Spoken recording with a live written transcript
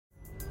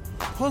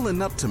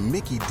Pulling up to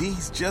Mickey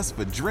D's just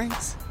for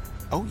drinks?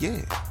 Oh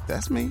yeah,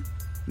 that's me.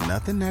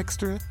 Nothing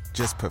extra,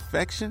 just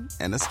perfection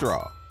and a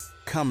straw.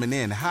 Coming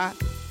in hot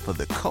for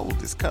the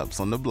coldest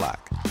cups on the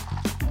block.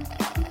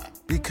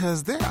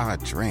 Because there are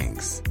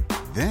drinks.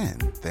 Then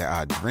there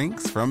are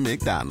drinks from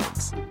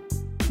McDonald's.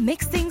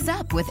 Mix things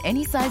up with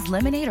any size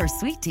lemonade or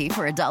sweet tea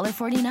for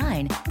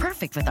 $1.49.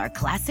 Perfect with our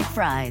classic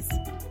fries.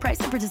 Price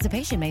and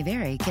participation may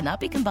vary. Cannot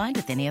be combined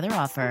with any other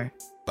offer.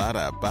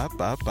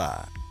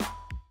 Ba-da-ba-ba-ba.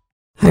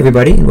 Hi,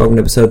 everybody, and welcome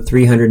to episode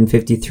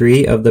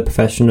 353 of the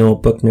Professional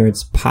Book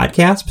Nerds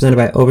podcast, presented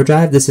by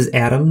Overdrive. This is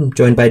Adam. I'm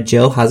joined by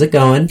Jill. How's it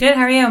going? Good.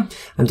 How are you?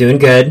 I'm doing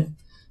good.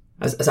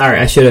 Sorry,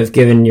 I should have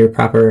given your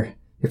proper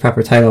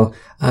title.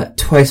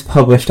 Twice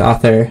published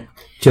author,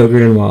 Jill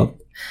Grunewald.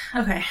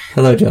 Okay.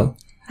 Hello, Jill.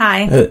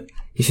 Hi.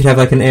 You should have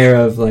like an air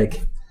of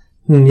like,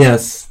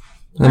 yes,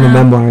 I'm a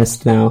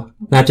memoirist now.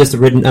 Not just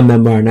written a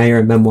memoir. Now you're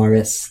a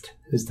memoirist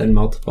who's done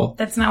multiple.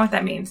 That's not what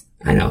that means.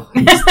 I know.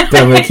 But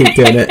I'm going to keep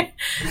doing it.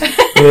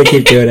 I would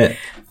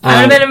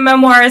have been a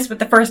memoirist with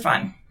the first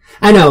one.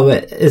 I know,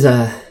 but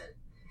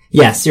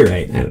yes, you're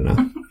right. I don't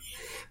know.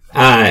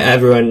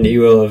 Everyone,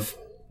 you will have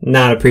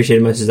not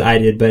appreciated much as I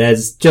did, but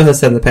as Jill has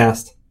said in the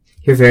past,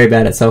 you're very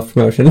bad at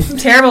self-promotion. I'm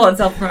terrible at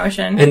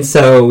self-promotion. And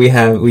so we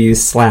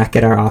use Slack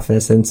at our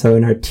office, and so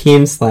in our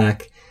team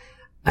Slack,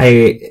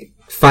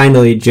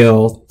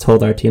 Jill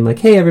told our team, like,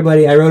 hey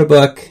everybody, I wrote a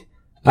book.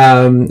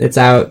 It's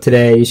out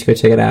today. You should go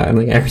check it out. And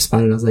like, I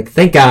responded, I was like,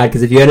 thank God,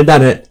 because if you hadn't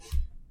done it,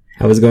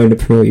 I was going to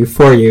promote you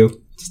for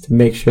you, just to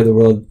make sure the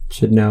world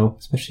should know,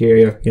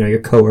 especially your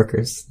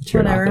coworkers, that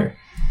you're an author.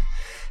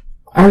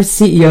 Our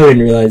CEO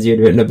didn't realize you had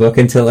written a book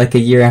until like a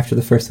year after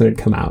the first one had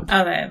come out.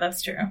 Okay,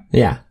 that's true.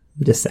 Yeah,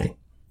 I'm just saying.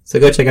 So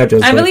go check out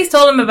Joe's book. I've at least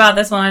told him about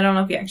this one. I don't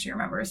know if he actually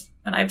remembers,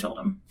 but I've told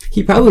him.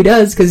 He probably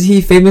does, because he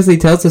famously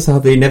tells us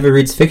all that he never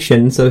reads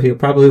fiction, so he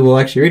probably will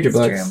actually read your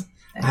books. True.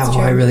 That's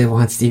true. I really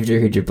want Steve to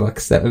read your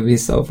books. That would be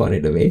so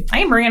funny to me. I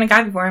can bring in a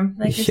copy for him.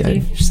 Like you should.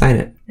 You should sign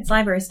it. It's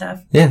library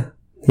stuff. Yeah.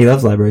 He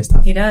loves library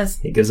stuff. He does.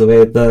 He gives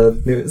away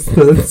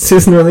the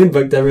Susan Orlean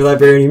book to every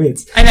librarian he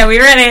meets. I know. We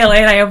were at ALA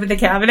and I opened the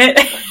cabinet.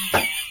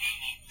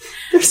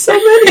 There's so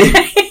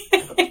many.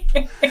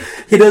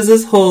 He does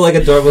this whole like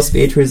adorable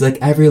speech where he's like,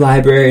 every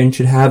librarian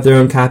should have their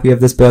own copy of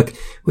this book,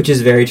 which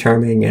is very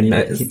charming and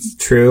it's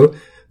true.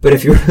 But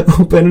if you were to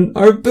open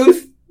our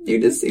booth,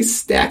 you just see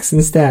stacks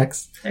and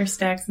stacks. There's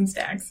stacks and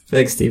stacks. I feel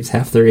like Steve's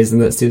half the reason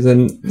that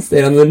Susan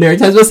stayed on the New York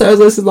Times bestseller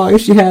list as long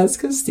as she has,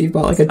 because Steve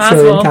bought like a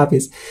trillion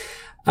copies.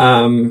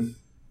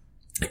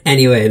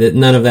 Anyway,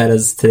 none of that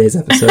is today's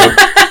episode.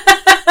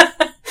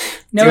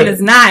 No, it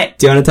is not.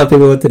 Do you want to tell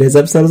people what today's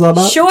episode is all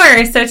about?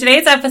 Sure. So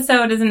today's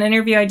episode is an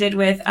interview I did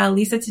with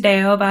Lisa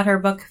Taddeo about her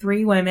book,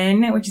 3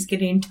 Women, which is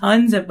getting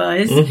tons of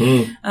buzz.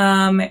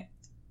 Mm-hmm.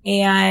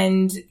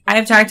 And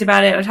I've talked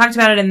about it. I talked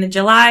about it in the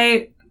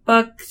July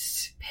book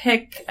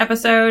pick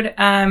episode.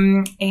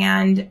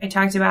 And I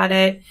talked about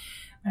it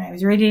when I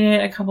was reading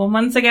it a couple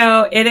months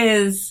ago. It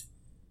is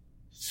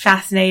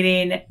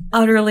fascinating,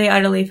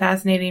 utterly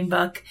fascinating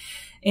book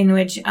in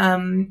which,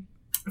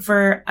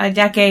 for a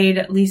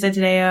decade, Lisa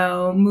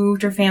Taddeo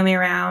moved her family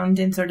around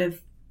and sort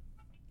of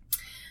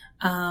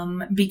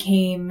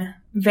became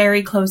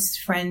very close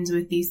friends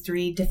with these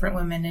 3 different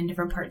women in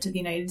different parts of the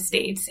United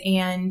States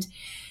and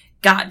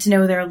got to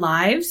know their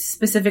lives,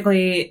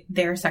 specifically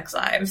their sex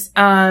lives.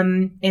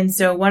 And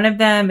so one of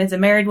them is a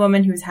married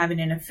woman who's having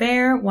an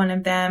affair. One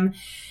of them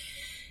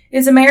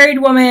is a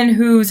married woman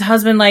whose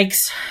husband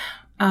likes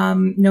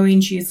knowing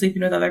she is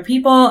sleeping with other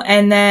people.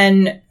 And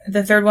then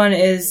the third one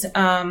is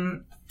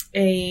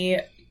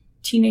a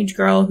teenage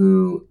girl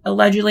who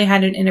allegedly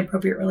had an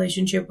inappropriate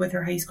relationship with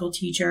her high school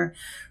teacher,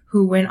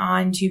 who went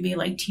on to be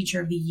like teacher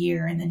of the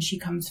year. And then she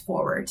comes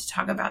forward to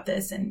talk about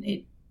this,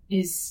 and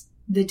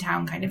the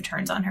town kind of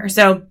turns on her.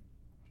 So,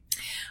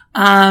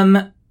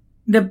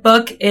 the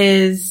book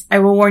is, I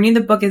will warn you,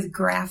 the book is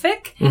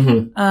graphic,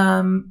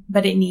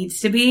 but it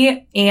needs to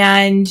be,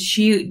 and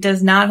she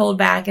does not hold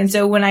back. And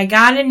so when I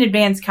got an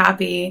advance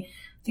copy,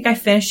 I think I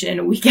finished it in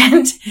a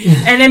weekend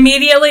and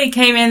immediately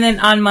came in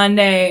on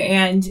Monday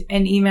and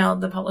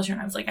emailed the publisher.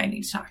 And I was like, I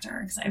need to talk to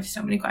her because I have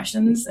so many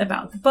questions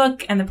about the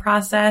book and the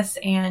process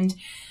and,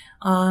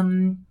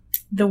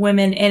 the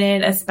women in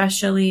it,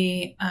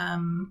 especially,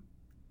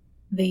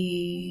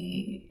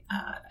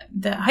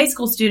 the high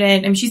school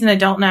student. I mean, she's an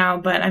adult now,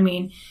 but I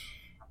mean,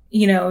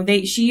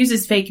 she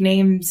uses fake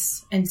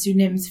names and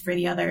pseudonyms for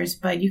the others,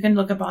 but you can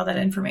look up all that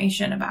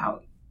information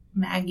about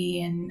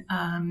Maggie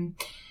and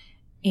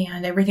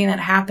everything that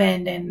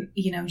happened, and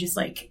just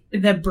like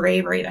the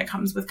bravery that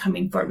comes with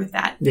coming forward with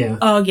that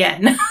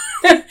again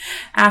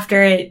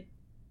after it.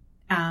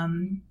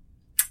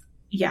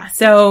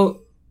 So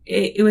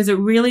it was a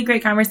really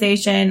great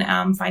conversation,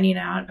 finding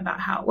out about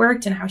how it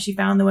worked and how she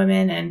found the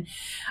women. And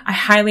I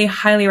highly,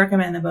 highly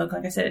recommend the book.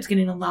 Like I said, it's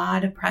getting a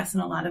lot of press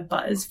and a lot of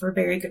buzz for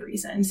very good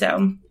reason.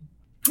 So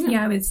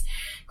yeah, I was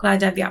glad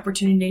to have the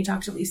opportunity to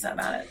talk to Lisa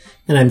about it.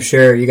 And I'm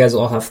sure you guys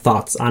will all have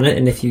thoughts on it.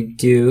 And if you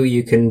do,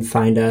 you can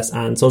find us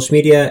on social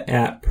media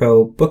at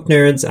Pro Book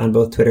Nerds on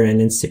both Twitter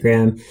and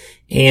Instagram.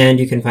 And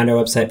you can find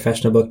our website,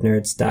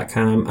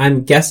 professionalbooknerds.com.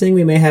 I'm guessing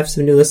we may have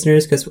some new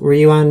listeners because were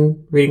you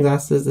on Reading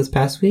Glasses this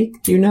past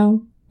week? Do you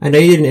know? I know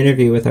you did an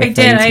interview with our friends.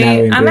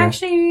 Mallory and I'm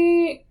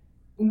actually,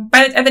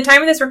 but at the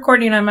time of this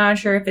recording, I'm not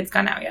sure if it's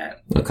gone out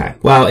yet. Okay.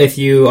 Well, if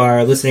you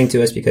are listening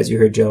to us because you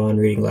heard Jill on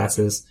Reading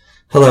Glasses,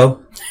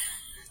 hello.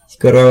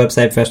 Go to our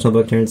website,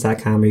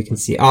 professionalbooknerds.com, where you can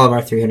see all of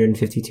our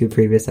 352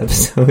 previous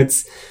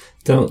episodes.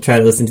 Don't try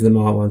to listen to them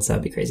all at once. That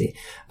would be crazy.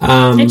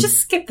 And just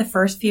skip the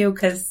first few,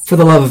 because... For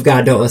the love of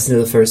God, don't listen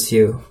to the first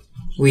few.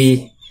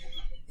 We,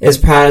 as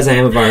proud as I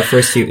am of our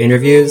first few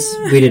interviews,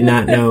 we did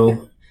not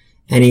know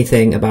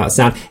anything about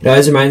sound. It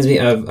always reminds me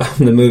of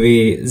the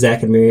movie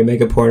Zack and Miri Make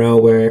a Porno,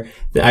 where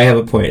I have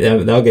a point.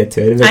 They'll get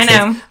to it. I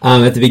know.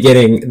 At the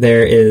beginning,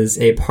 there is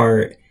a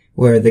part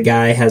where one of the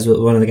guys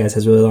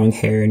has really long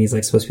hair, and he's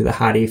like supposed to be the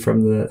hottie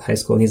from the high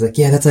school, and he's like,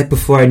 yeah, that's like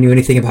before I knew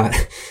anything about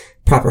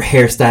proper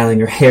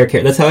hairstyling or hair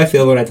care. That's how I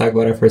feel when I talk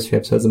about our first few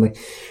episodes. I'm like,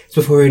 it's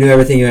before we knew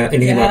anything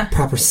about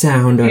proper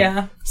sound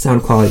or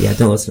sound quality. Yeah,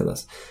 don't listen to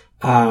those.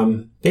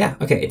 Yeah,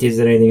 okay. Is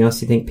there anything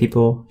else you think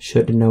people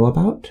should know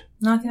about?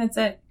 No, I think that's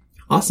it.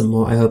 Awesome.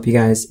 Well, I hope you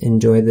guys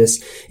enjoyed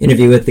this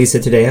interview with Lisa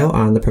Taddeo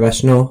on the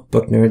Professional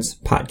Book Nerds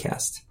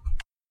podcast.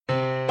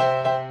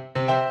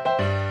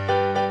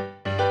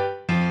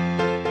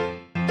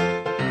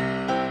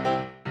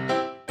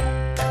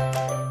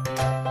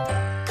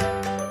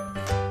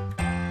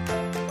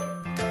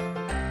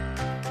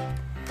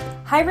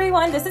 Hi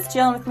everyone, this is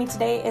Jill, and with me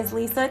today is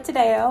Lisa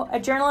Taddeo, a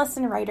journalist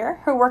and writer.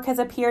 Her work has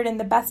appeared in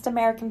the Best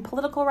American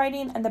Political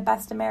Writing and the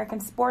Best American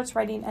Sports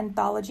Writing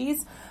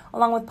anthologies,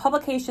 along with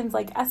publications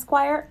like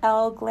Esquire,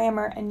 Elle,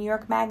 Glamour, and New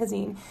York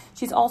Magazine.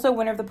 She's also a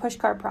winner of the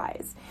Pushcart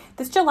Prize.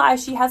 This July,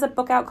 she has a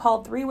book out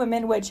called Three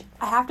Women, which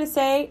I have to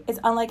say is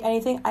unlike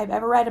anything I've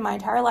ever read in my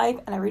entire life,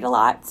 and I read a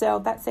lot, so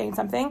that's saying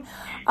something.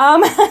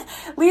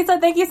 Lisa,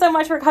 thank you so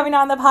much for coming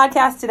on the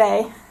podcast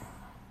today.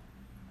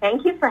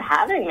 Thank you for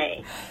having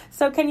me.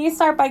 So can you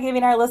start by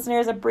giving our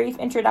listeners a brief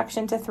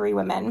introduction to Three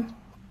Women?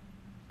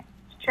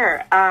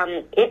 Sure.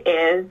 It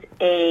is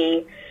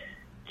a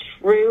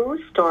true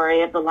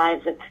story of the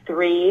lives of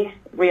three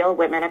real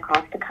women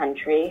across the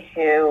country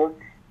who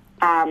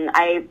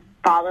I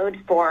followed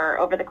for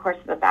over the course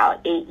of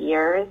about 8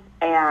 years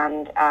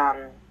and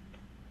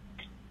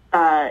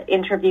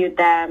interviewed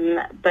them,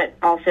 but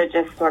also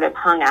just sort of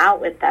hung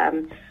out with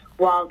them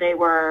while they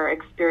were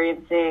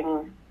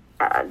experiencing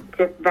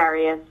just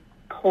various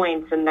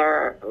points in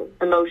their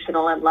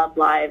emotional and love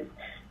lives.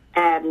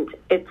 And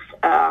it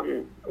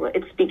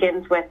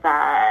begins with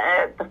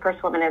the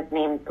first woman is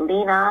named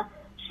Lena.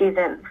 She's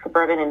in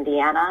suburban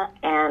Indiana,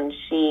 and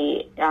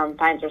she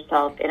finds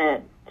herself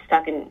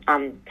stuck in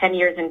 10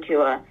 years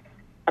into a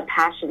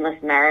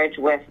passionless marriage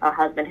with a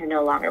husband who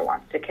no longer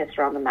wants to kiss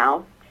her on the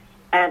mouth,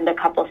 and a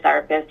couples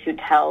therapist who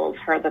tells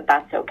her that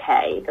that's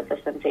okay, that the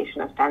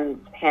sensation offends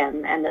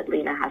him, and that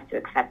Lena has to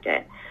accept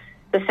it.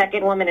 The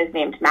second woman is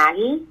named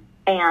Maggie,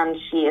 and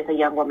she is a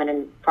young woman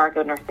in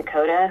Fargo, North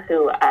Dakota,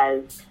 who,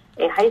 as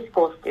a high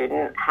school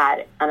student, allegedly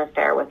had an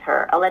affair with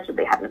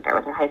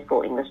her high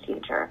school English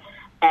teacher.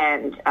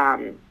 And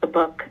the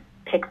book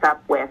picks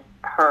up with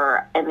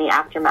her in the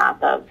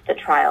aftermath of the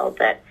trial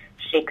that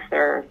shakes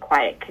their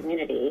quiet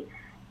community.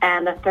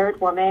 And the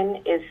third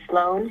woman is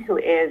Sloan, who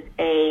is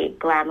a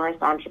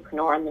glamorous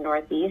entrepreneur in the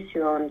Northeast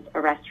who owns a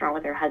restaurant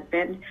with her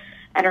husband.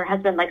 And her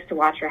husband likes to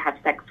watch her have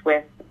sex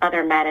with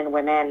other men and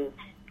women,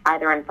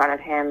 either in front of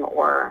him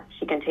or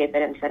she can tape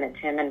it and send it to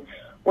him. And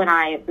when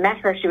I met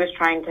her, she was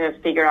trying to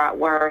figure out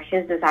where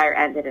his desire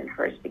ended and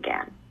hers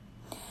began.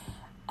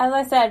 As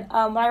I said,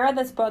 when I read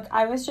this book,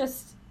 I was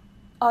just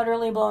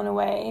utterly blown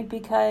away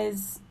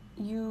because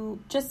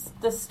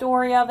the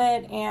story of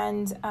it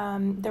and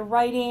the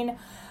writing,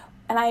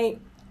 and I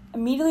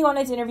immediately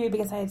wanted to interview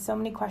because I had so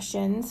many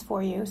questions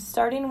for you,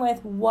 starting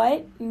with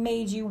what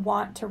made you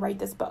want to write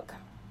this book?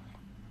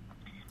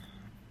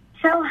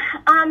 So,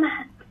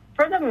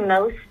 for the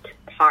most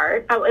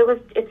part,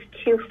 it's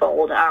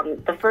twofold.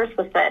 The first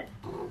was that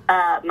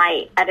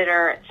my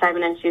editor,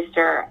 Simon &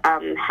 Schuster,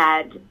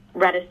 had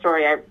read a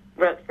story I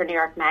wrote for New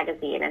York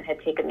Magazine and had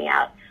taken me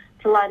out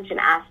to lunch and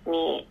asked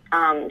me,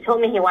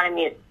 told me he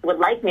would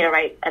like me to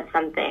write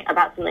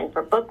about something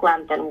for book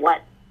length and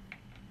what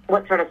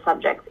sort of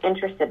subjects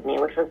interested me,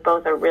 which was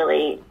both a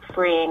really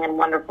freeing and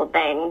wonderful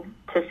thing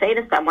to say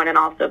to someone and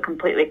also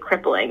completely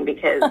crippling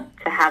because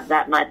to have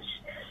that much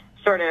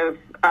sort of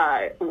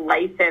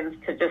license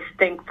to just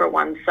think for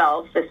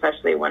oneself,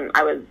 especially when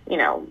I was,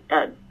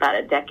 about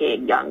a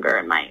decade younger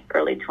in my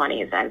early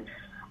 20s, and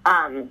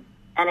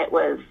it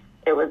was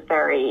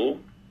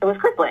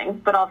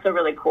crippling, but also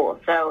really cool.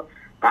 So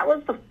that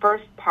was the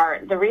first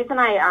part. The reason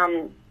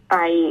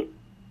I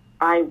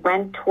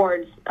went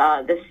towards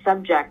this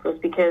subject was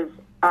because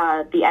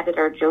the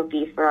editor, Joe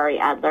B. Ferrari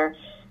Adler,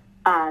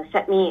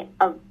 sent me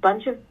a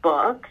bunch of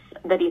books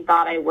that he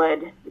thought I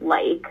would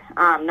like,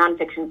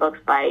 nonfiction books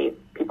by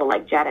people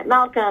like Janet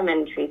Malcolm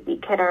and Tracy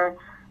Kidder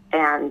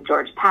and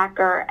George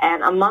Packer,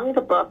 and among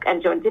the book,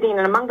 and Joan Didion,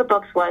 and among the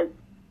books was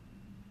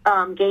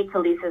Gay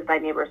Talisa's Thy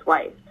Neighbor's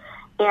Wife.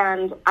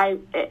 And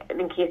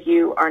in case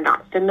you are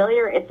not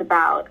familiar, it's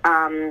about,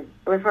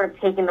 we're sort of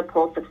taking the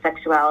pulse of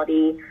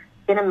sexuality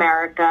in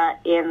America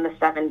in the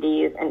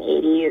 70s and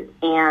 80s,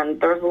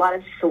 and there was a lot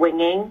of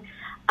swinging,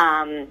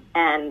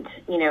 and,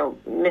 you know,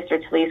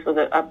 Mr. Talise was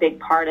a big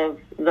part of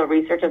the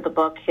research of the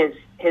book. His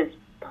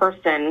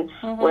person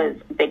was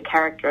a big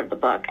character of the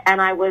book,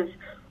 and I was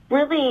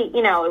really,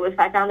 you know,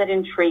 I found it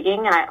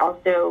intriguing, and I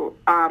also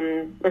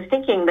was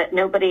thinking that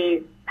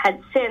nobody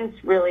had since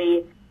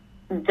really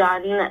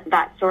done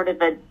that sort of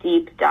a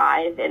deep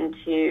dive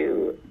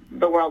into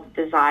the world of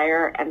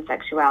desire and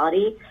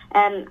sexuality.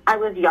 And I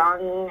was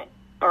young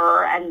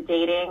and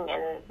dating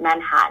in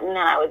Manhattan, and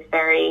I was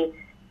very,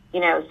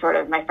 you know, sort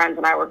of, my friends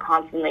and I were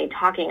constantly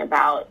talking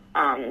about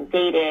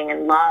dating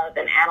and love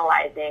and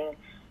analyzing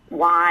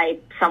why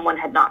someone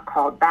had not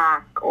called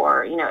back,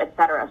 or, you know, et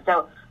cetera.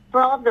 So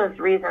for all of those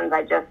reasons,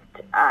 I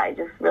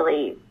just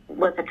really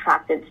was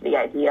attracted to the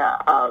idea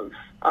of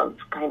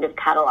kind of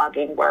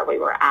cataloging where we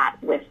were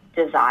at with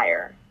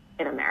desire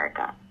in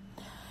America.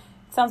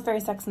 Sounds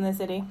very Sex in the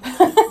City.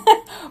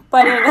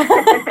 But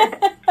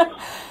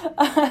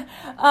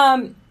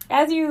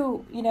as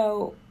you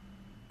know,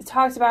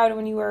 talked about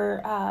when you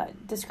were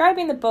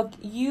describing the book,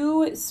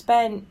 you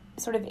spent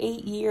sort of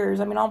 8 years,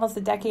 I mean, almost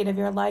a decade of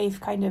your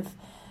life kind of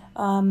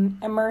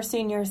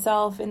immersing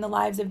yourself in the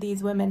lives of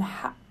these women.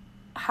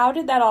 How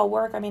did that all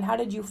work? I mean, how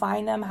did you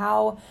find them?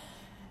 How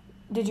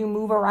did you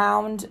move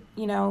around?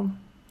 You know,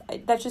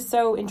 that's just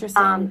so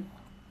interesting.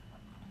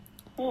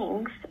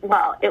 Thanks.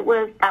 Well, that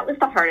was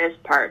the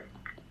hardest part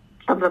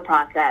of the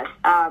process.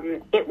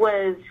 It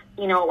was,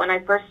 you know, when I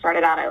first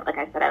started out, like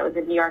I said, I was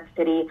in New York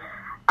City.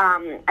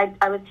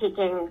 I was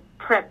taking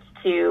trips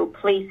to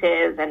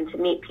places and to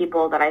meet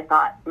people that I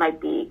thought might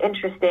be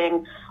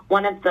interesting.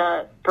 One of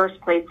the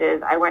first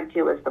places I went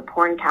to was the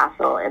Porn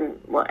Castle, and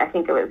I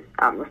think it was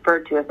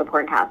referred to as the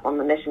Porn Castle in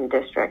the Mission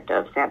District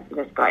of San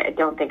Francisco. I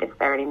don't think it's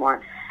there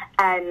anymore.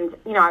 And,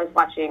 you know, I was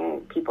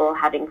watching people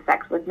having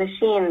sex with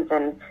machines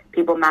and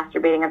people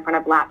masturbating in front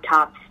of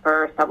laptops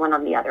for someone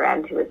on the other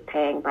end who was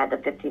paying by the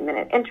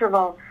 15-minute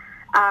interval.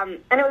 And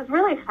it was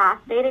really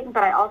fascinating,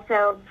 but I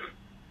also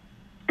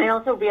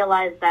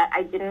realized that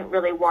I didn't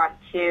really want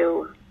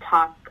to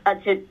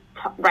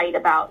write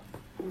about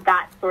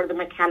that sort of the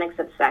mechanics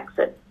of sex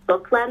at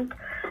book length.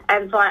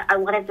 And so I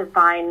wanted to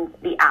find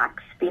the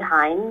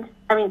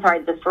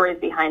stories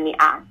behind the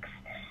acts.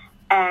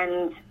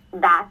 And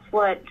that's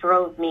what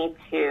drove me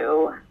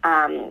to,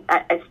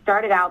 I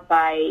started out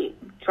by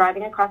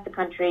driving across the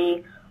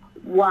country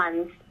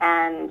once,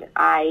 and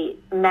I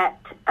met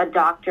a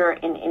doctor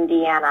in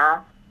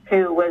Indiana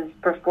who was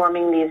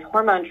performing these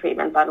hormone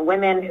treatments on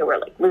women who were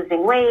like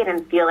losing weight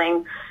and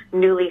feeling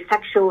newly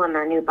sexual in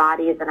their new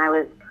bodies. And I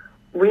was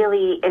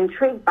really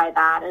intrigued by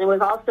that. And it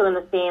was also in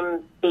the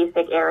same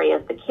basic area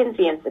as the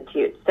Kinsey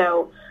Institute.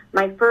 So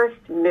my first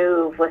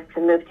move was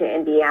to move to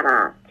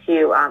Indiana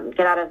to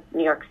get out of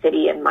New York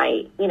City and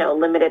my, you know,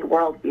 limited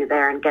worldview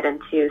there and get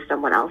into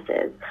someone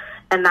else's.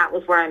 And that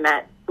was where I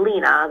met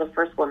Lena, the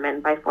first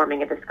woman, by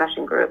forming a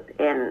discussion group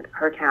in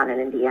her town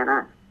in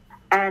Indiana.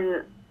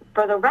 And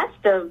for the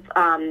rest of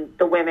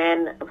the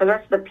women, for the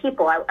rest of the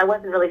people, I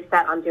wasn't really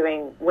set on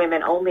doing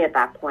women only at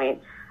that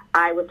point.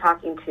 I was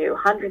talking to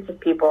hundreds of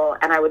people,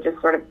 and I would just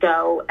sort of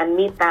go and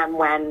meet them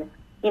when,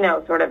 you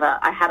know, sort of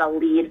I had a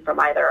lead from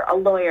either a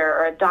lawyer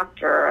or a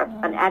doctor, or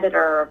an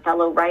editor or a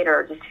fellow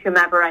writer, just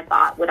whomever I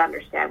thought would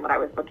understand what I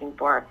was looking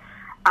for.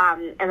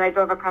 And I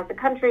drove across the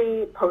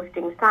country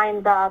posting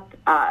signs up,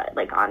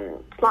 like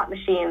on slot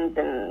machines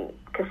and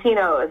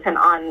casinos and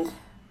on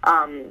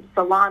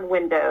salon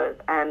windows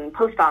and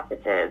post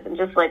offices, and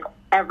just like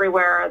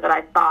everywhere that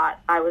I thought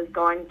I was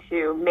going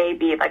to,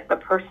 maybe like the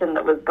person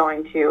that was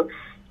going to,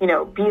 you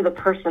know, be the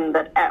person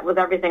that with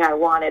everything I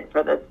wanted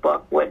for this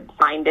book would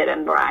find it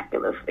and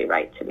miraculously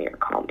write to me or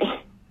call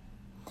me.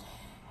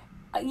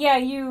 Yeah,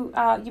 you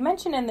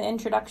mentioned in the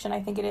introduction,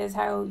 I think it is,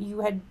 how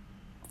you had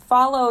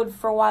followed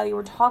for a while. You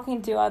were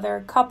talking to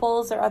other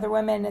couples or other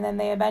women, and then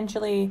they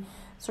eventually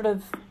sort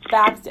of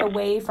backed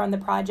away from the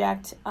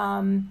project,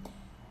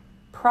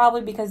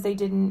 probably because they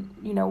didn't,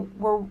 you know,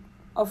 were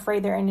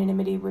afraid their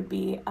anonymity would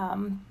be,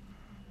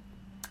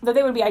 that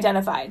they would be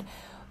identified.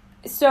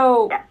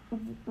 So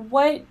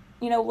what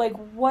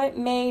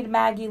made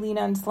Maggie,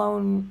 Lena, and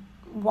Sloan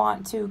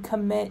want to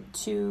commit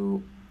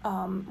to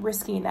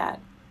risking that?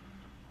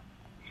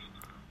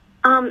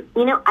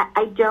 You know,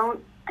 I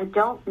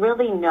don't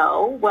really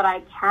know. What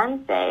I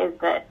can say is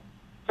that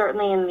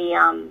certainly in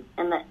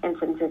the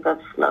instances of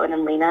Sloan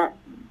and Lena,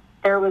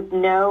 there was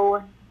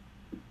no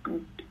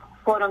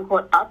quote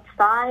unquote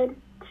upside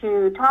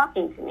to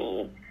talking to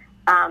me,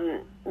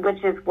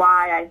 which is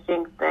why I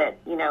think that,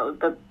 you know,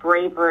 the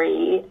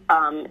bravery,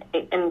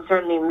 and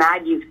certainly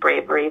Maggie's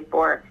bravery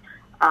for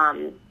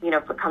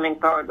for coming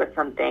forward with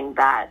something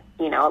that,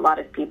 a lot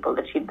of people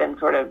that she'd been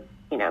sort of,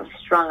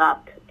 strung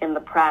up in the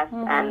press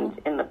and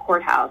in the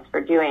courthouse for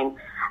doing.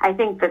 I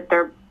think that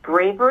their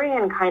bravery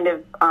and kind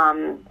of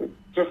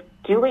just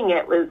doing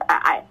it was,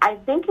 I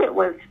think it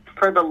was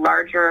for the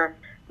larger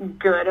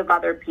good of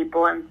other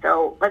people. And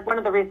so, like, one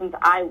of the reasons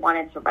I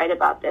wanted to write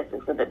about this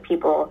is so that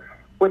people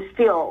would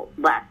feel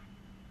less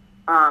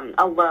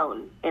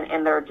alone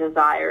in their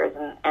desires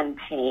and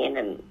pain.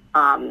 And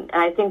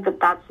I think that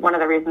that's one of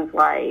the reasons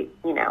why,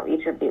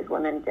 each of these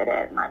women did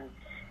it. And I'm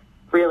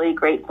really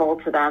grateful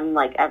to them,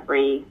 like,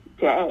 every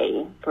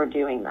day for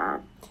doing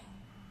that.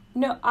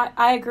 No,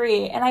 I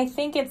agree. And I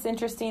think it's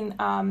interesting,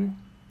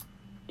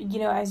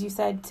 as you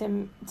said,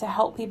 to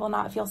help people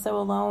not feel so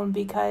alone,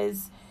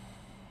 because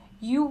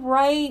you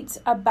write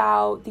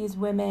about these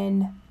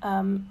women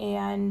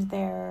and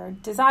their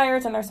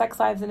desires and their sex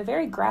lives in a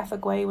very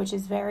graphic way, which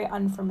is very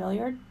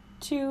unfamiliar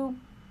to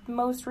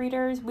most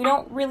readers. We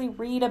don't really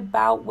read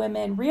about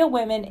women, real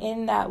women,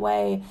 in that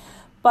way,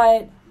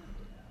 but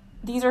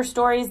these are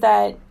stories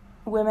that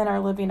women are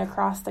living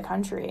across the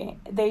country.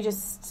 They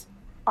just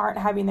aren't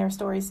having their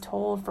stories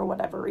told for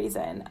whatever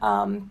reason.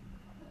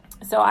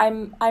 So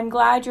I'm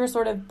glad you're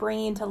sort of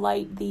bringing to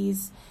light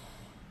these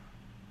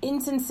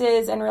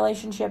instances and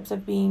relationships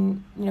of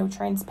being,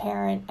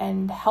 transparent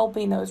and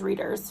helping those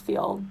readers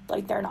feel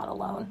like they're not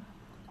alone.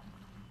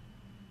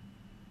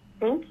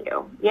 Thank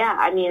you. Yeah,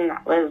 I mean,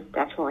 that was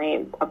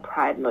definitely a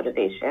pride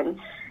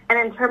motivation. And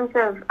in terms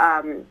of,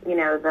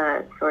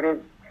 the sort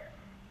of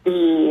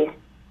the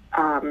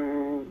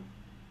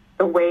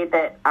way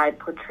that I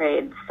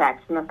portrayed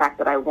sex and the fact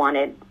that I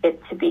wanted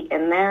it to be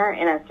in there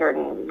in a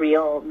certain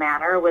real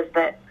manner was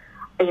that,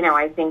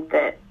 I think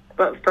that,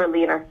 but for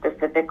Lena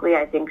specifically,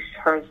 I think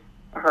her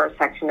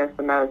section is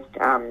the most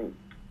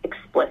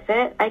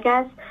explicit, I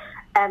guess.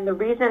 And the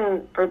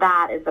reason for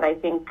that is that I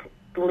think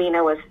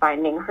Lena was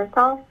finding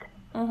herself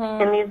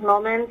in these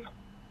moments.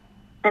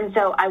 And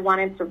so I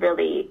wanted to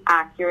really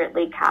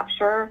accurately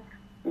capture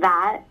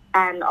that.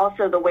 And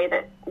also the way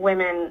that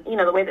women,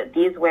 the way that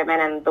these women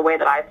and the way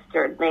that I've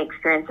certainly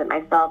experienced it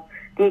myself,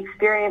 the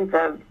experience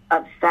of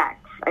sex,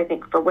 I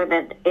think for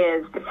women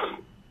is,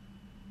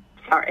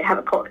 sorry, I have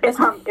a cold, is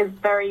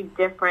very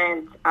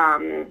different.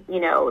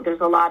 There's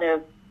a lot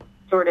of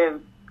sort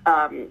of,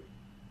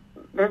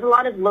 there's a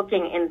lot of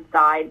looking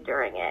inside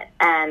during it.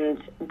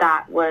 And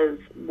that was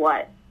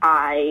what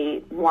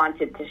I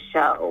wanted to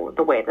show,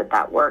 the way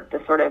that worked,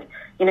 the sort of,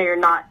 you're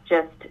not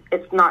just,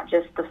 it's not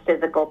just the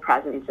physical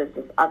presence, it's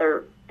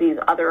these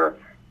other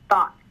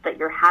thoughts that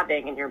you're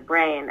having in your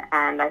brain.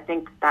 And I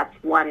think that's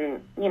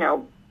one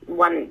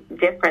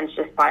difference,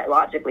 just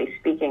biologically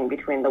speaking,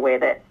 between the way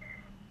that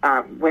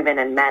women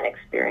and men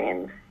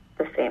experience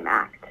the same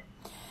act.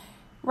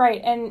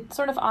 Right. And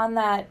sort of on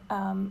that,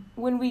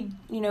 when we,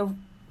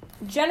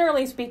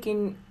 generally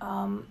speaking,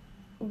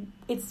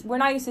 we're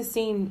not used to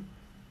seeing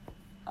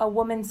a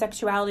woman's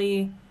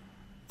sexuality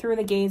through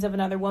the gaze of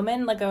another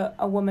woman, like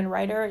a woman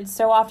writer. It's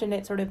so often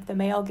it's sort of the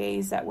male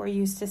gaze that we're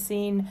used to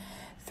seeing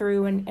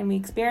through and we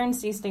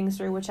experience these things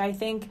through, which I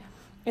think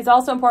is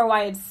also important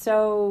why it's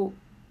so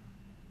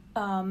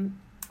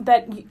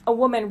that a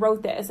woman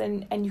wrote this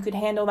and you could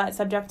handle that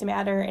subject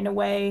matter in a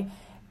way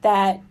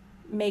that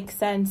makes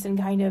sense and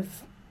kind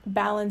of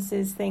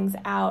balances things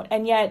out.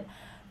 And yet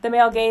the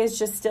male gaze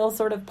just still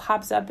sort of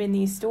pops up in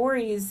these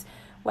stories,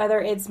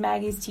 whether it's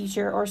Maggie's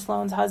teacher or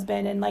Sloane's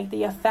husband, and like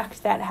the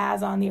effect that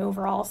has on the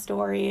overall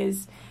story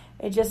is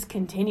it just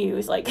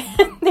continues. Like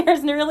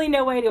there's really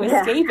no way to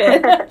escape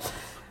it.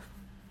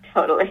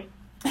 Totally.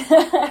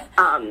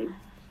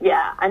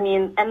 Yeah, I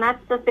mean, and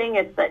that's the thing,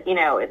 is that,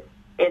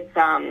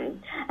 and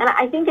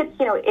I think it's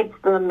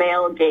the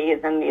male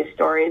gaze in these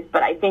stories,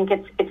 but I think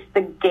it's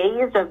the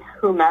gaze of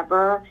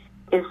whomever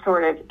is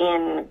sort of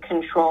in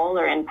control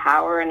or in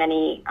power in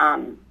any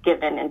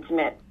given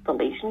intimate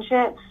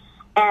relationship.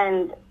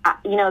 And,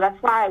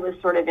 that's why I was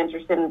sort of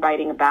interested in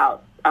writing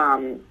about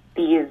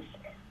these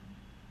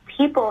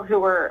people who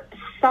were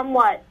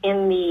somewhat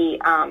in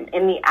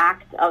the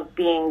act of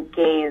being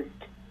gazed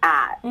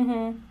at.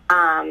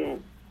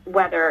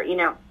 Whether,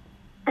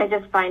 I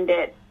just find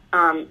it,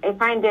 and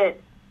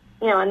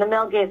the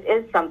male gaze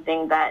is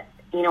something that,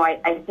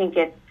 I think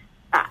it's,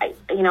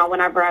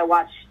 whenever I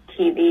watch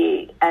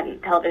TV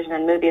and television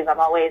and movies, I'm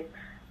always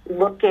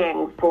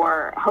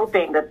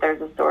hoping that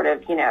there's a sort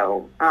of,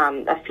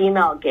 a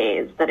female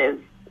gaze that is,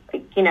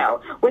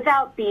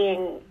 without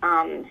being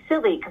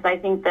silly, because I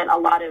think that a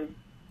lot of,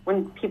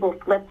 when people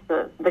flip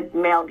the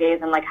male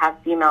gaze and like have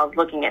females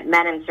looking at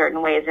men in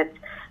certain ways,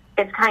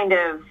 it's kind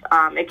of,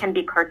 it can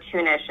be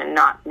cartoonish and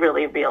not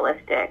really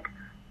realistic.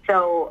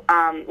 So,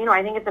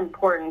 I think it's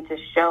important to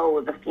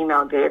show the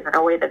female gaze in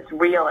a way that's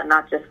real and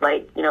not just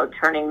like,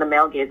 turning the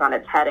male gaze on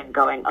its head and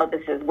going, oh,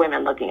 this is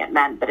women looking at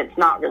men, but it's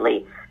not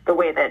really the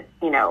way that,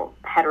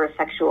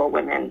 heterosexual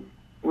women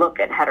look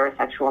at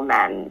heterosexual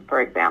men,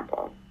 for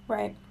example.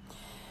 Right.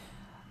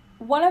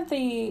 One of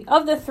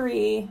the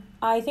three,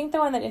 I think the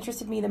one that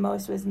interested me the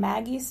most was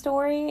Maggie's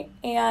story.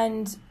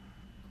 And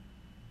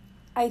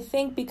I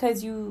think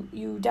because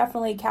you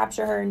definitely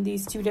capture her in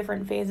these two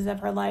different phases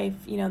of her life.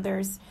 You know,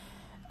 there's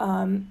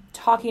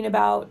talking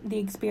about the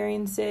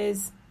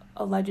experiences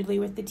allegedly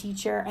with the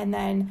teacher, and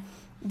then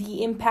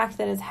the impact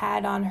that has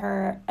had on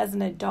her as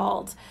an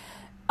adult.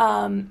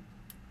 And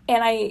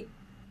I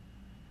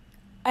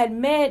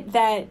admit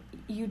that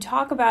you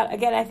talk about,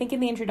 again, I think in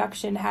the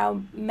introduction,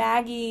 how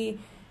Maggie,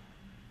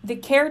 the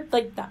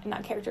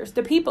not characters,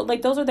 the people,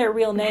 like, those are their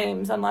real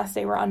names unless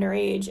they were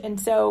underage. And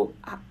so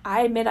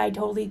I admit I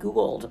totally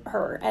Googled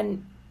her,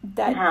 and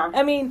that,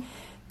 I mean,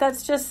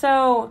 that's just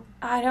so,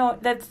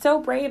 that's so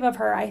brave of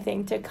her, I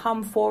think, to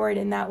come forward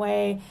in that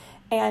way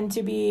and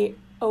to be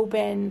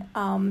open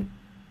and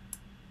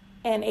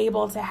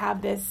able to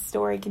have this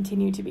story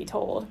continue to be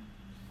told.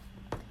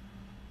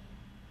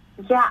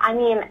 Yeah, I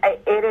mean,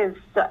 it is,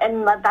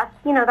 and that's,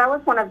 that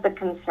was one of the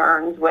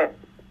concerns with,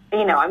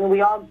 I mean,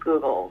 we all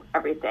Google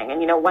everything.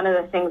 And, one of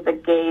the things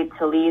that Gay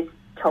Talese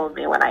told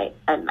me when I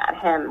met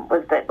him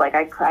was that, like,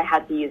 I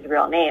had to use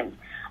real names.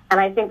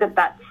 And I think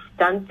that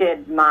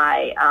stunted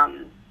my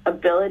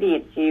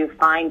ability to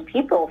find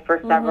people for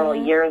several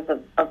years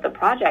of the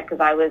project, because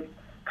I was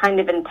kind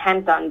of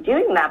intent on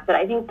doing that. But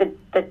I think the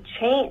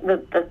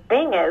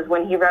thing is,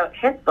 when he wrote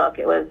his book,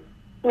 it was,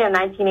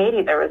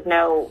 1980, there was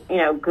no,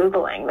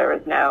 Googling, there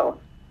was no,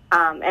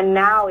 and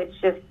now it's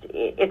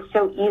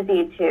so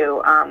easy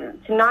to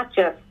not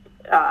just,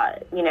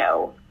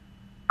 to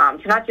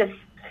not just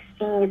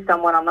see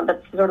someone on them,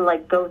 but to sort of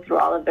like go through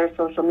all of their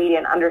social media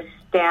and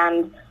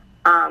understand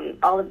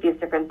all of these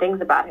different things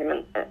about him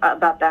and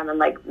about them in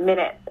like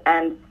minutes.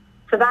 And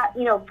so that,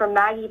 for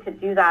Maggie to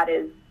do that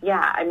is,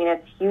 yeah, I mean,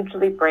 it's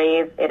hugely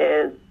brave. It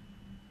is,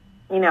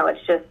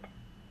 it's just,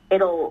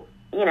 it'll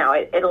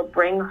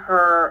bring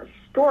her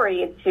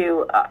story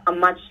to a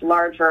much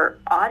larger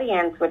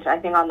audience, which I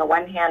think on the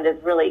one hand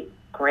is really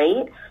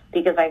great,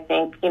 because I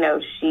think,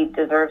 she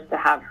deserves to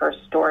have her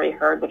story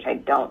heard, which I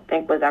don't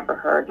think was ever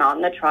heard, not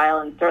in the trial,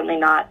 and certainly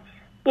not,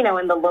 in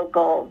the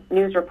local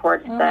news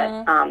reports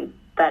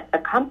that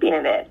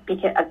accompanied it,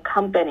 because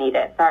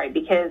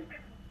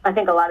I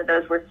think a lot of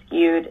those were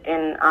skewed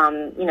in,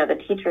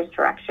 the teacher's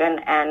direction,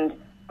 and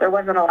there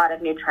wasn't a lot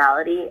of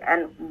neutrality.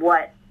 And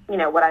what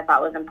I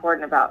thought was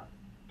important about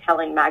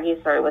telling Maggie's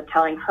story was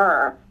telling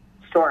her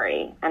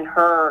story and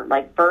her,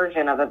 like,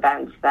 version of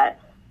events that,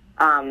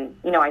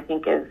 I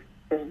think is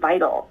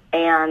vital.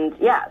 And,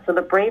 yeah, so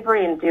the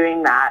bravery in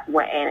doing that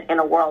in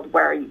a world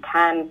where you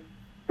can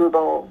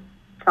Google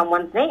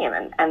someone's name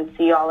and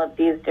see all of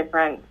these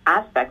different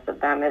aspects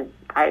of them is,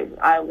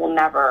 I will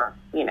never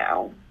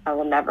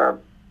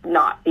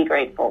not be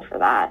grateful for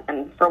that,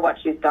 and for what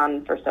she's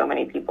done for so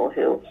many people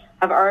who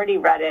have already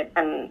read it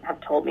and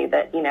have told me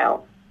that,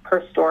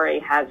 her story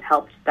has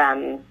helped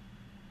them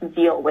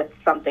deal with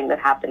something that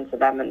happened to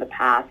them in the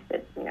past,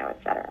 et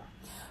cetera.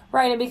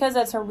 Right, and because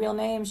that's her real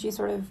name, she's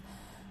sort of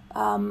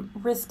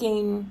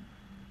risking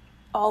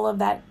all of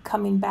that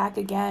coming back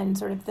again,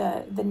 sort of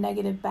the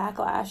negative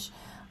backlash,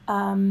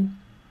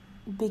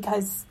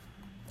 because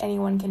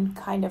anyone can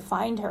kind of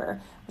find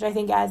her, which I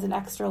think adds an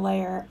extra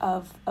layer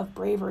of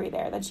bravery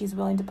there, that she's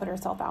willing to put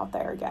herself out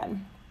there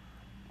again.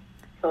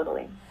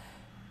 Totally.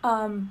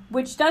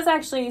 Which does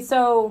actually,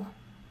 so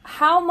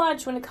how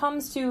much, when it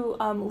comes to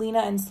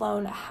Lena and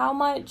Sloan, how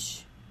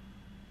much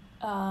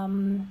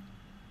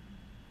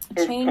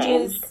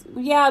changes?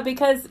 Yeah,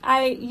 because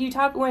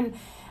when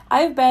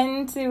I've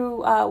been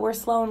to where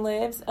Sloan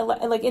lives,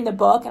 like in the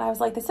book, and I was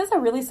like, this is a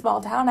really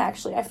small town,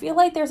 actually. I feel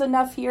like there's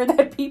enough here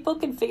that people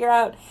can figure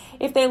out,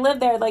 if they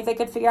live there, like, they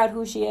could figure out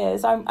who she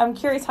is. I'm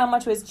curious how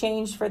much was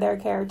changed for their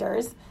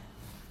characters.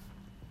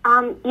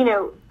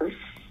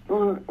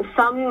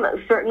 Some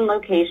certain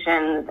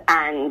locations,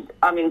 and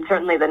I mean,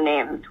 certainly the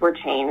names were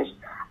changed.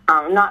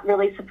 I'm not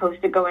really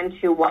supposed to go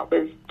into what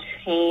was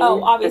changed.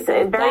 Oh,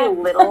 obviously. Very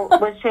little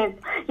was changed.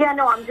 Yeah,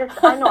 no, I'm just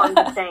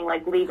saying,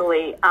 like,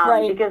 legally,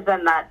 right. Because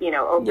then that,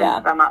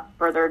 opens them up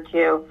further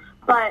too.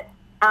 But,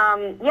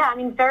 I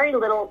mean, very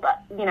little,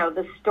 but,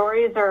 the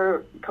stories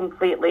are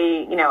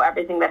completely,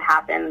 everything that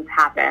happens.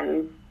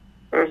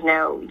 There's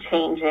no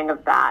changing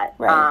of that.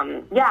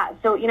 Right.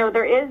 So,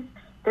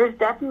 there's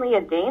definitely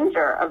a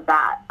danger of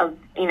that, of,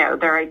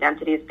 their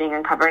identities being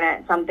uncovered, and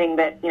it's something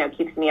that,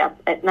 keeps me up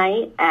at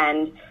night.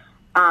 And,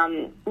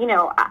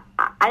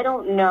 I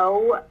don't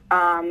know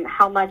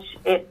how much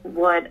it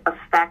would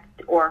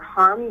affect or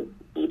harm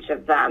each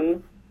of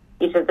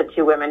the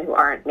two women who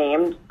aren't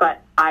named,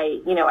 but I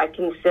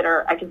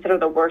consider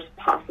the worst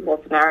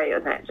possible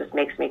scenarios, and it just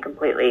makes me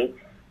completely,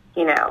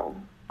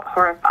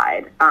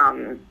 horrified.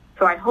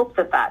 So I hope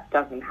that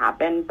doesn't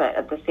happen, but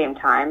at the same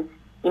time,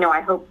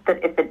 I hope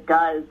that if it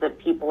does, that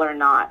people are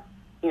not,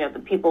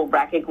 that people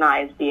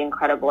recognize the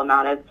incredible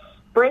amount of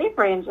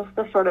bravery and just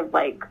the sort of,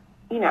 like,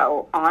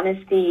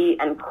 honesty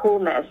and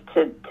coolness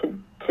to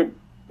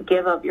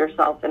give of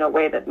yourself in a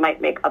way that might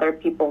make other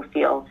people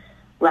feel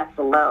less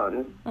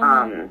alone,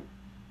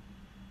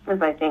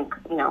 as I think,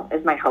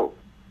 is my hope.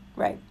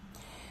 Right.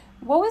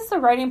 What was the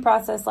writing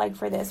process like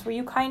for this? Were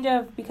you kind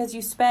of, because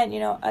you spent,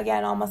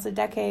 again, almost a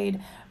decade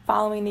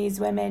following these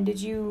women,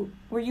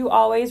 were you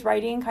always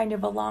writing kind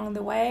of along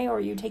the way, or were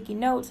you taking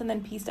notes and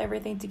then pieced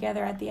everything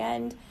together at the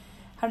end?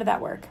 How did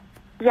that work?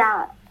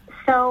 Yeah.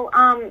 So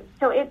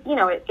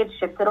it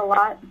shifted a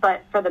lot,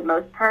 but for the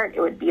most part,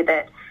 it would be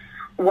that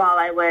while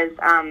I was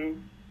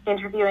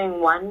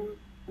interviewing one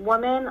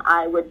woman,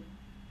 I would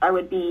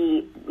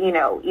be,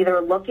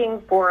 either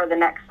looking for the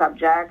next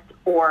subject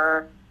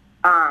or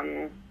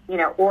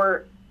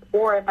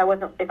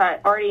if I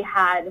already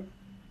had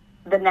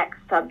the next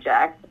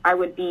subject, I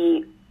would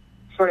be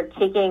sort of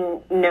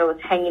taking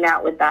notes, hanging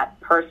out with that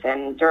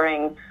person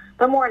during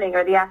the morning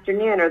or the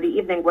afternoon or the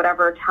evening,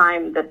 whatever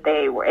time that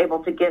they were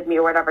able to give me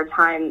or whatever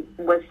time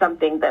was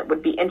something that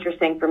would be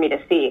interesting for me to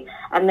see.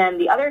 And then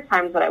the other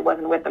times that I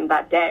wasn't with them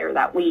that day or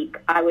that week,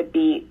 I would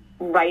be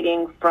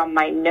writing from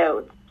my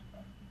notes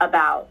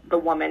about the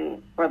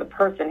woman or the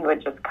person who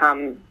had just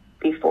come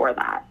before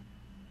that.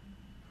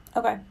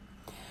 Okay.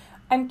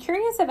 I'm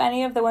curious if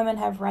any of the women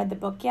have read the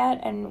book yet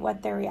and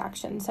what their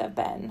reactions have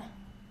been.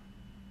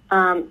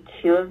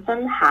 2 of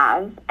them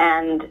have,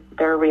 and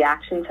their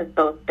reactions have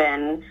both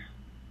been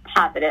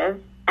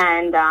positive,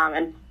 and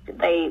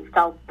they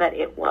felt that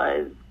it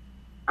was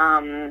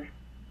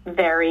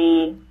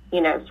very,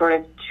 sort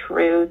of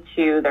true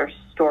to their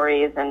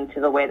stories and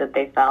to the way that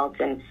they felt,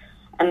 and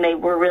they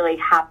were really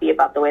happy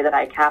about the way that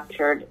I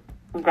captured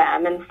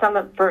them. And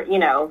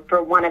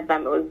for one of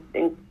them, it was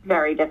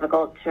very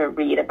difficult to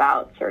read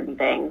about certain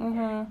things.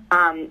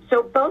 Mm-hmm.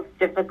 So both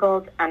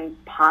difficult and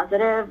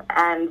positive,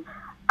 and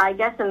I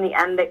guess in the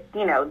end, they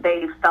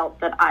felt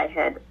that I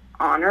had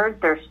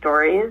honored their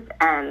stories,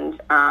 and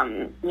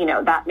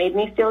that made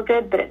me feel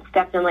good. But it's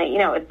definitely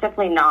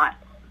not.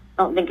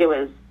 I don't think it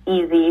was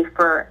easy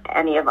for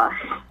any of us.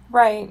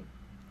 Right.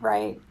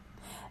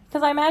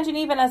 Because I imagine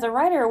even as a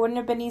writer, it wouldn't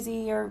have been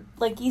easy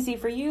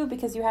for you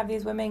because you have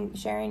these women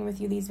sharing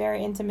with you these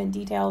very intimate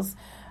details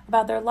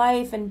about their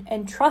life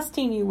and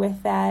trusting you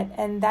with that,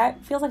 and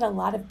that feels like a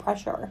lot of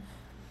pressure.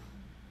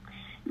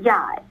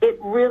 Yeah, it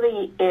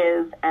really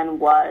is and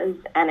was,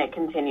 and it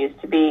continues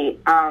to be.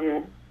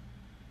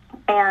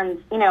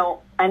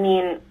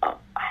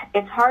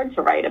 It's hard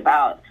to write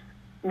about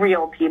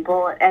real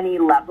people at any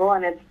level,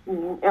 and it's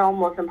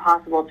almost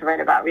impossible to write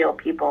about real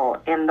people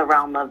in the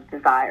realm of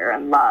desire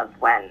and love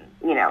when,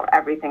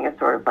 everything is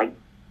sort of like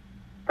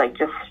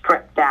just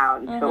stripped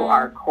down to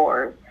our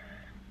cores.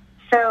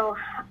 So,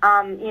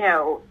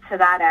 to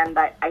that end,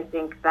 I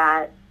think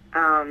that,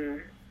 I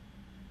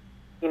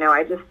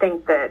just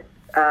think that,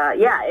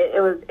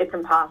 it's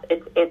impossible.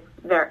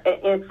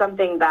 It's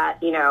something that,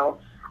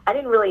 I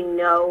didn't really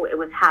know it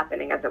was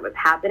happening as it was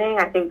happening.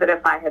 I think that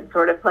if I had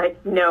sort of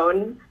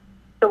known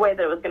the way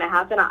that it was going to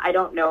happen, I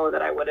don't know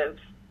that I would have,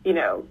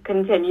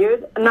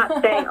 continued. I'm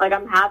not saying,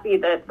 I'm happy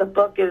that the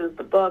book is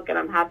the book, and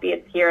I'm happy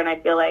it's here, and I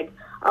feel like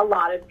a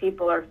lot of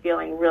people are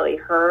feeling really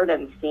heard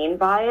and seen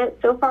by it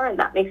so far, and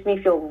that makes me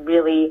feel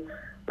really,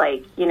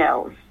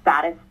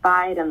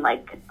 satisfied and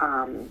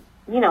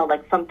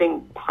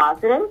something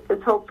positive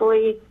is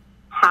hopefully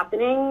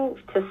happening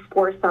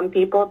for some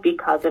people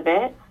because of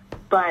it.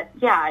 But,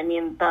 yeah,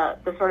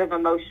 the sort of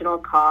emotional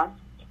cost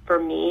for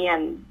me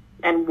and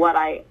what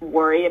I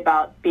worry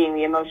about being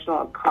the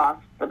emotional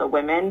cost for the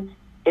women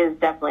is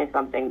definitely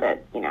something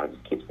that,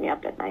 just keeps me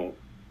up at night.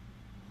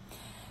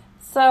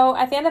 So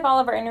at the end of all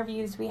of our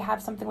interviews, we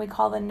have something we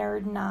call the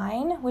Nerd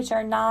 9, which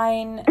are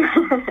 9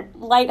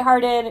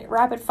 lighthearted,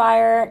 rapid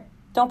fire.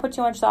 Don't put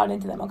too much thought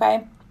into them,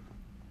 okay?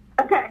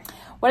 Okay.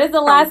 What is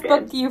the last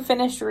book you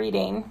finished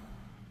reading?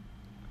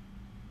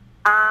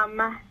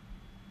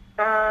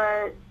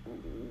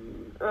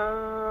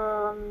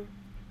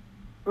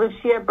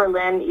 Lucia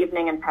Berlin,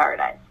 Evening in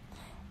Paradise.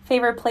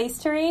 Favorite place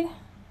to read?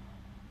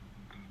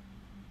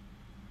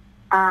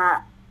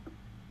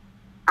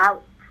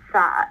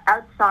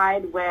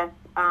 Outside with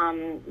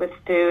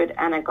food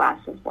and a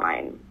glass of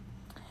wine.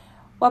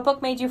 What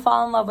book made you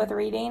fall in love with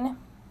reading?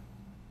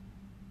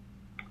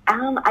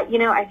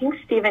 I think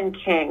Stephen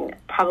King,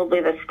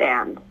 probably The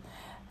Stand.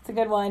 That's a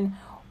good one.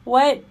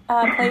 What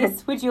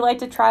place would you like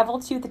to travel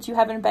to that you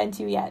haven't been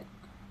to yet?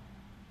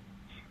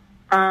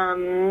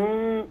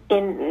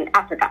 In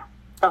Africa,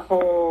 the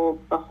whole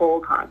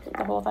continent.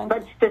 The whole thing.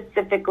 But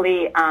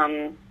specifically,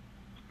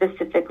 there's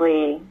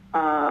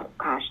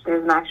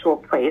an actual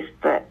place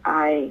that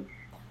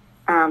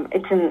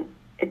it's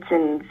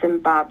in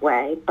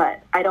Zimbabwe,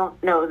 but I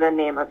don't know the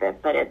name of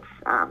it. But it's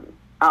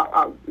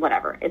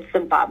whatever. It's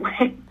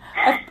Zimbabwe.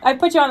 I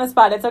put you on the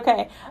spot. It's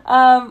okay.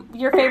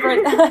 Your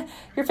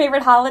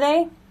favorite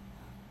holiday?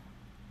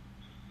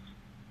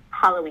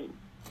 Halloween.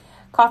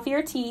 Coffee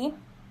or tea?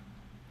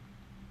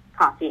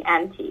 Coffee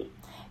and tea.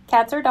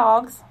 Cats or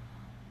dogs?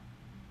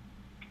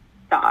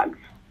 Dogs.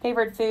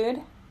 Favorite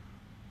food?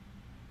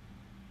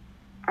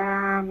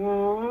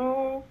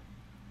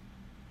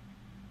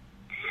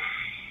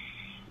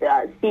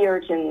 Sea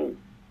urchin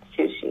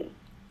sushi.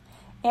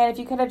 And if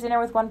you could have dinner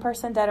with one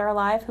person, dead or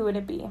alive, who would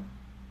it be?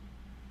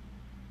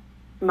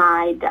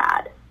 My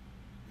dad.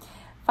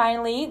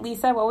 Finally,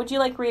 Lisa, what would you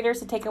like readers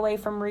to take away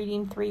from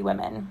reading 3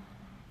 women?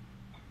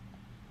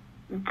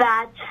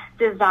 that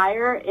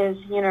desire is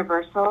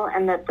universal,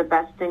 and that the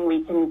best thing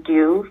we can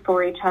do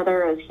for each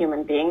other as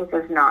human beings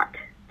is not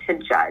to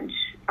judge,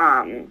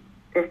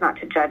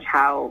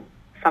 how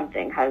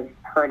something has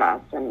hurt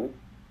us and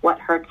what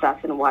hurts us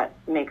and what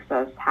makes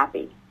us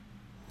happy.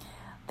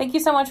 Thank you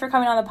so much for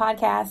coming on the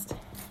podcast.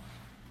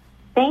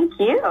 Thank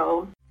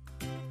you.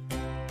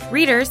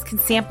 Readers can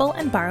sample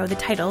and borrow the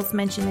titles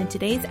mentioned in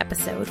today's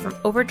episode from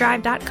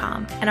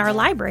Overdrive.com, and our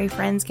library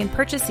friends can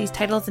purchase these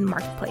titles in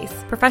Marketplace.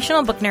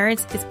 Professional Book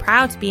Nerds is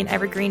proud to be an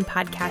Evergreen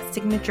Podcast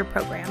signature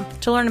program.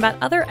 To learn about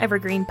other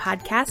Evergreen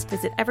podcasts,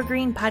 visit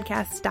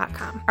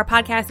evergreenpodcasts.com. Our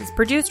podcast is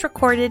produced,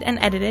 recorded, and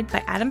edited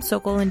by Adam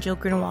Sokol and Jill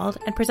Grunewald,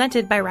 and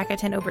presented by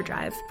Rakuten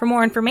Overdrive. For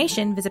more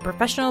information, visit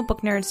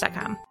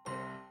professionalbooknerds.com.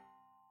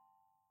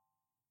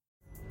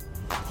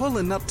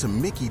 Pulling up to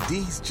Mickey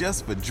D's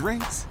just for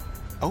drinks?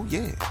 Oh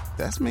yeah,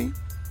 that's me.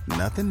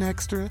 Nothing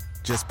extra,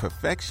 just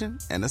perfection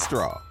and a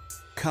straw.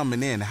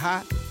 Coming in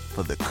hot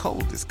for the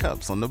coldest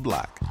cups on the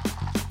block.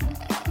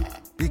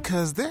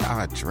 Because there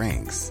are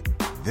drinks.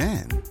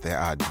 Then there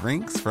are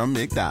drinks from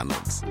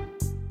McDonald's.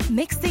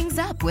 Mix things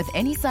up with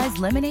any size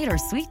lemonade or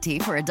sweet tea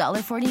for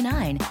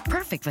 $1.49.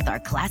 Perfect with our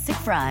classic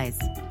fries.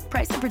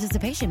 Price and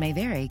participation may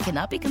vary.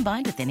 Cannot be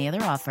combined with any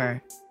other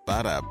offer.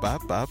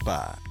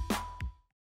 Ba-da-ba-ba-ba.